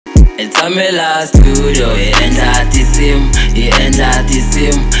Tamela studio, enda tisim, enda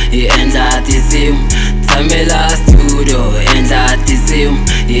tisim, enda tisim. Tamela studio, enda tisim,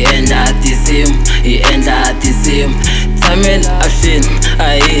 enda tisim, enda tisim. Tamela afin,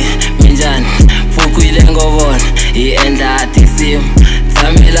 ayi minjani, fukwile ngobona, enda tisim.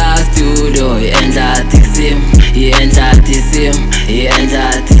 Tamela studio, enda tisim, enda tisim,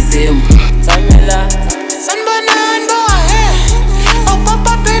 enda tisim. Tamela.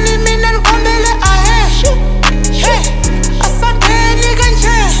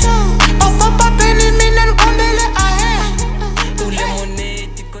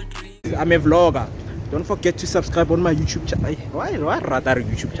 I'm a vlogger. Don't forget to subscribe on my YouTube channel. Why rather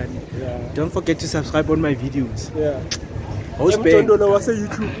YouTube channel? Yeah. Don't forget to subscribe on my videos. Yeah. What's a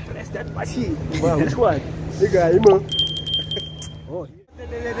YouTube? Press that button. Wow, which one? The guy, Oh.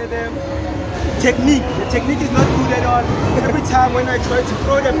 Technique. The technique is not good at all. Every time when I try to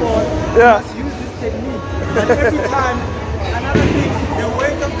throw the ball, I must use this technique. And every time, another thing, the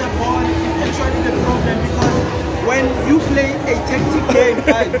weight of the ball is actually the problem, because when you play a tactic game,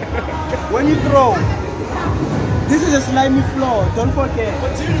 guys, when you throw, this is a slimy floor, don't forget.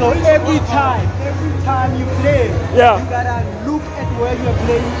 So every time you play, you gotta look at where you're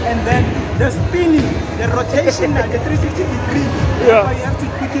playing, and then the spinning, the rotation, the 360 degree, but you have to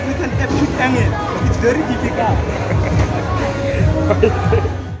pick it with an acute angle. It's very difficult.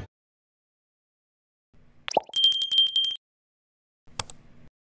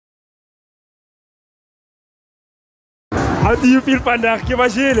 How do you feel, Panda?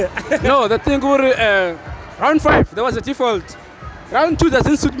 No, the thing was round 5, there was a default. Round 2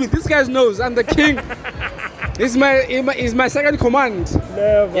 doesn't suit me. This guy knows I'm the king. Is my second command.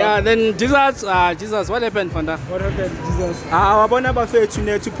 Never. Yeah, then Jesus, what happened, Panda? What happened, Jesus? I want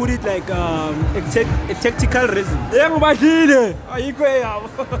to put it like a tactical reason.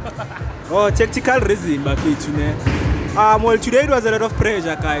 Oh, tactical reason, well, today it was a lot of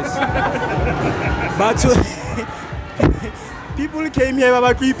pressure, guys. But people came here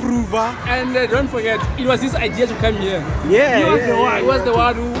about to prove. And don't forget, it was his idea to come here. Yeah, he was the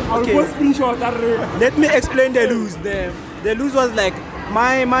one who. Okay. Let me explain the lose. The lose was like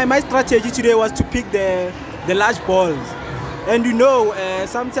my strategy today was to pick the large balls. And you know,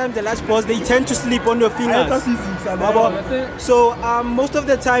 sometimes the large balls, they tend to slip on your fingers. So most of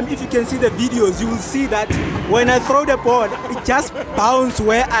the time, if you can see the videos, you will see that when I throw the ball, it just bounces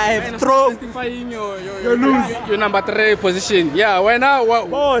where I have thrown. Your number 3 position. Yeah, when I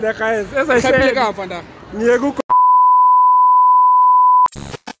the guys, as I said,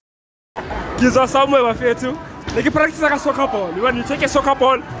 gives us somewhere my fair too. Like you practice like a soccer ball. When you take a soccer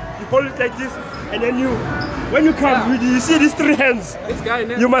ball, you hold it like this, and then when you come, you see these 3 hands. This guy,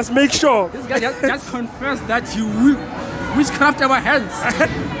 you must make sure. This guy just confessed that you witchcraft our hands.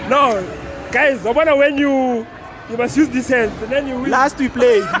 No, guys, I wonder when you must use these hands, and then you win. Last we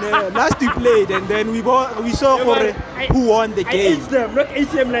played, and then we saw who won the game. I ate them, not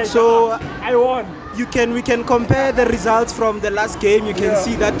ATM like. So I won. We can compare the results from the last game. You can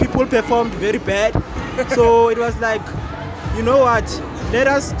see that people performed very bad. So it was like, you know what? Let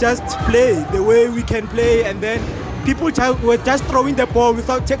us just play the way we can play, and then people were just throwing the ball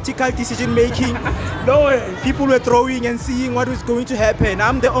without tactical decision making. No way. People were throwing and seeing what was going to happen.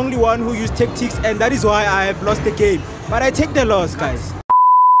 I'm the only one who used tactics, and that is why I have lost the game. But I take the loss, guys.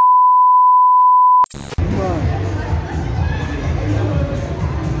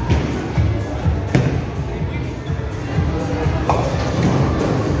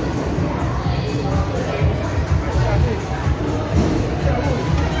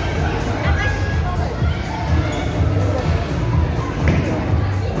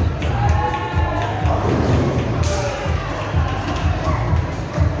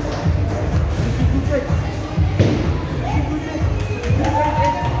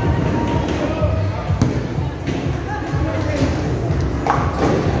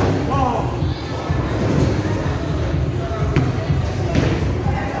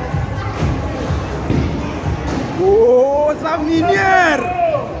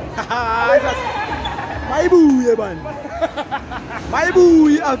 My boy, man. My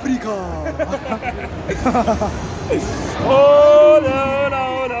boy, Africa.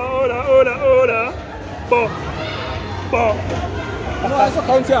 No, I saw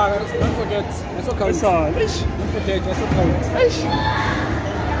count here. Don't forget. I saw count. Don't forget. I saw count.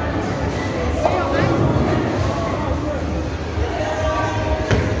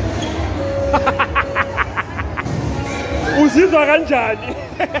 Uzizwa kanjani?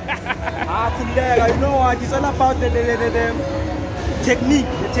 You know what? It's all about the technique.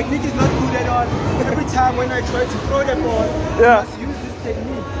 The technique is not good at all. Every time when I try to throw the ball, I must use this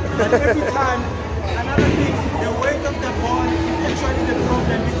technique. But every time, another thing, the weight of the ball is actually the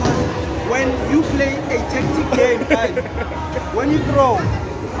problem, because when you play a tactic game, guys, when you throw,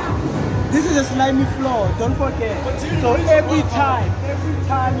 this is a slimy floor, don't forget. So every time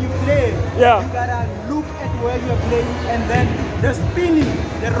you play, you gotta look at where you're playing, and then the spinning,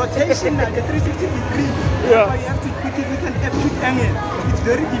 the rotation, the 360 degrees. Yeah. You have to put it with an acute angle. It's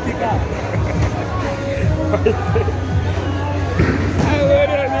very difficult.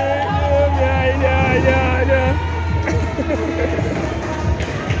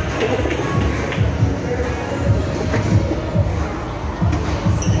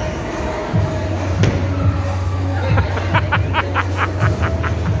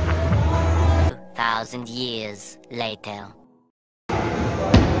 Years later.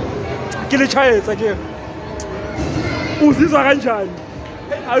 Kilichayeza ke. Uzizwa kanjani?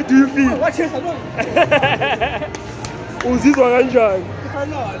 How do you feel? Uzizwa kanjani?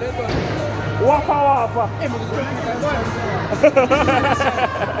 Wafa.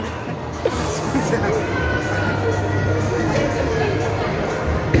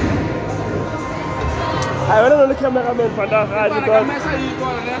 I don't know the cameraman vandaag.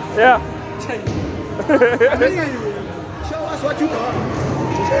 Yeah. Show us what you got.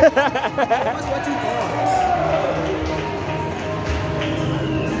 Show us what you got.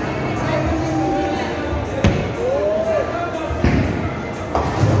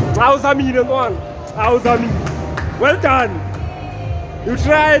 How's Ami, one? How's Ami? Well done. You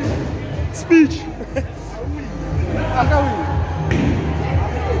tried speech.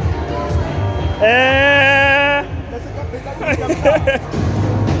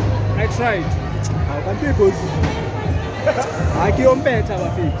 I tried. How can I can't better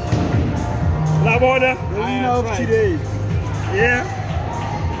our feet. La Bona, the winner of today. Yeah.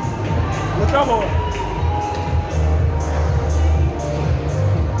 What's up, boy?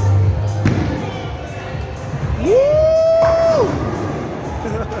 Woo!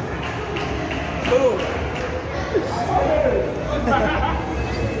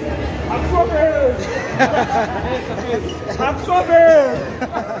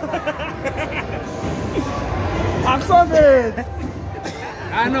 Absorb it!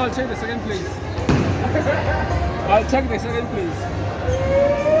 I know, I'll take the second place. I'll take the second place.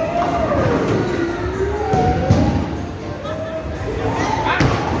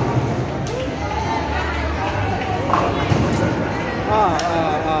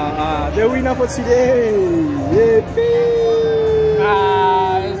 The winner for today.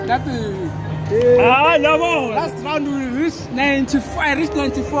 It's nothing. No. Last round we reached 95. I reached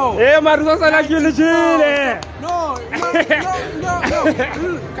 94. Hey, Marusa, like you No.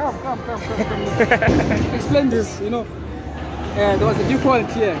 Come. Explain this, there was a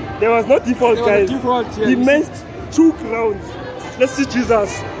default here. There was no default, guys. He missed 2 crowns. Let's see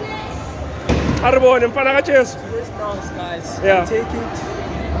Jesus. Today's crowns, guys. Yeah. Take it.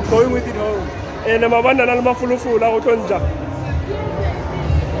 I'm going with it home. And I'm a full.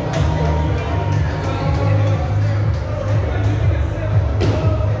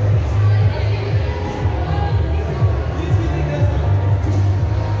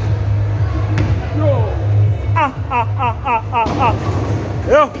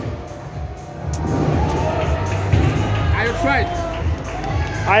 Yo. I tried.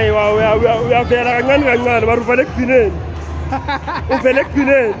 We are very good, but we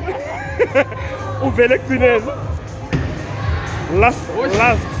Last. Wash.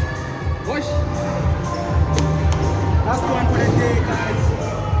 Last one for the day, guys.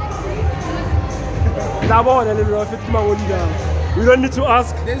 We don't need to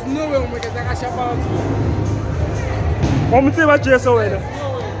ask. There's no way we can take a shop out. I'm saying Jeso. I'm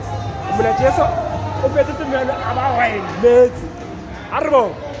going to Jeso. I'm going to wine. Arbo.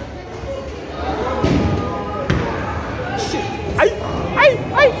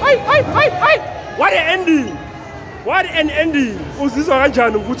 What an ending! What an ending!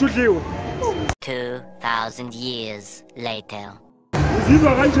 2,000 years later.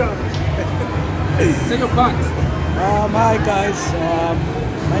 Say your part. Hi guys,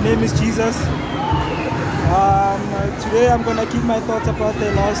 my name is Jesus. Today I'm gonna keep my thoughts about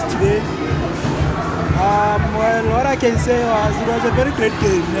the loss today. Well, what I can say was it was a very great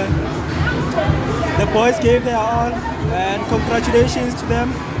game. Yeah? The boys gave their all, and congratulations to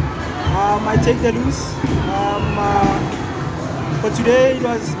them. I take the lose. For today, it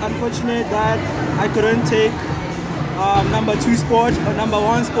was unfortunate that I couldn't take number 2 spot or number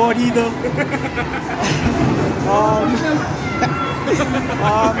 1 spot either.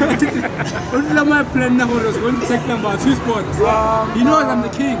 My plan now was going to take number 2 spots. He knows I'm the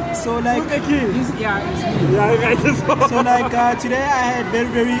king. So like, the king? It's me. Yeah, right. So like today I had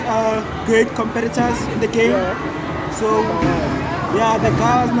very great competitors in the game. So yeah, the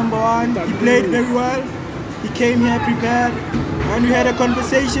guy was number 1. He played very well. He came here prepared, and we had a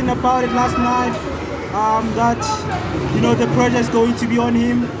conversation about it last night. That the project's going to be on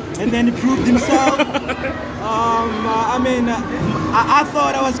him, and then he proved himself. I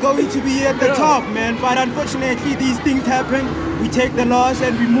thought I was going to be at the top, man, but unfortunately these things happen. We take the loss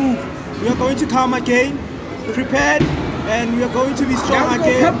and we move. We are going to come again, prepared, and we are going to be strong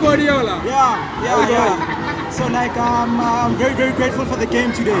again. Yeah. So like I'm very grateful for the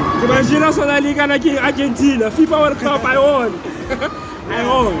game today. Argentina, FIFA World Cup, I won. I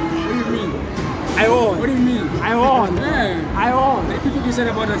won. What do you mean? I won. What do you mean? I won. I won. What did you say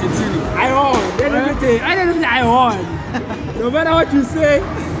about Argentina? I won. I won. No matter what you say,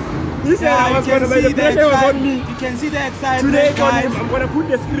 he said I was going to make the pressure was on me. You can see the excitement. Today, guys, I'm going to put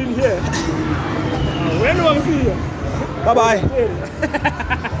the screen here. When do I see you? Bye-bye.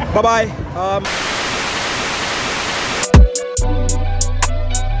 Bye-bye.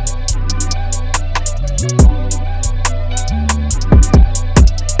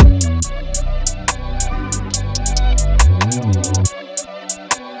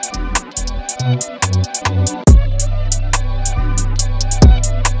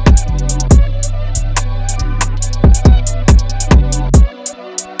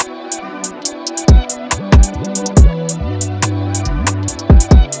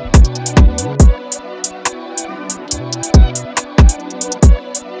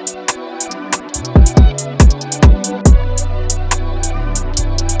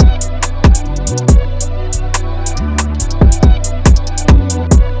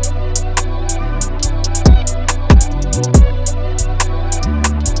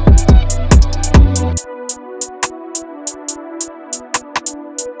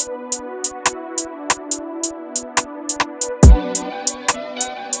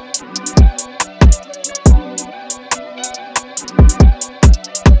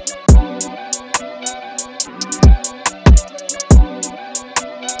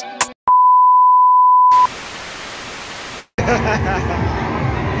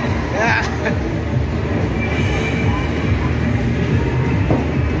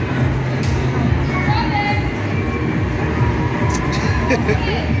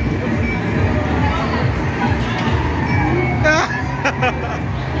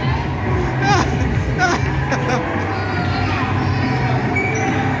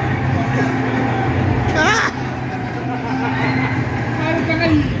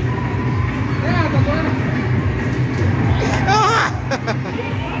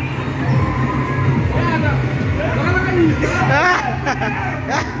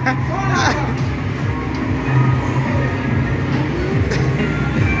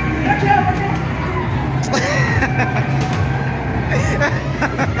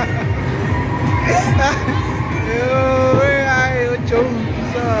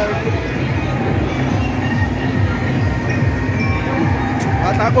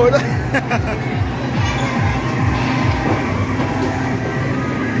 Takut.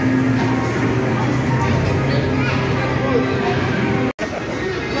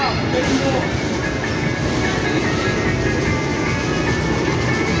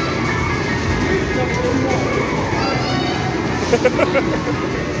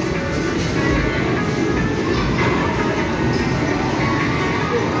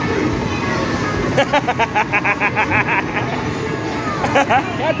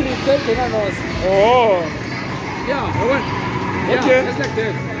 Oh. Yeah, I went. Okay. Yeah, just like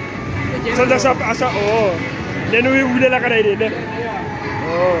that. So that's oh. Then we will like an idea.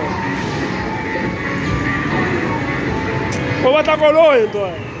 Oh. Oh, what a color into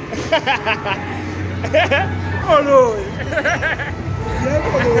it. Color.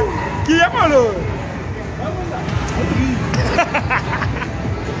 Qui est color?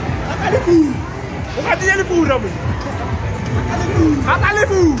 Allez-vous. On va dire les fous, Rami.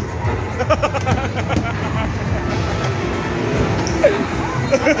 Allez-vous.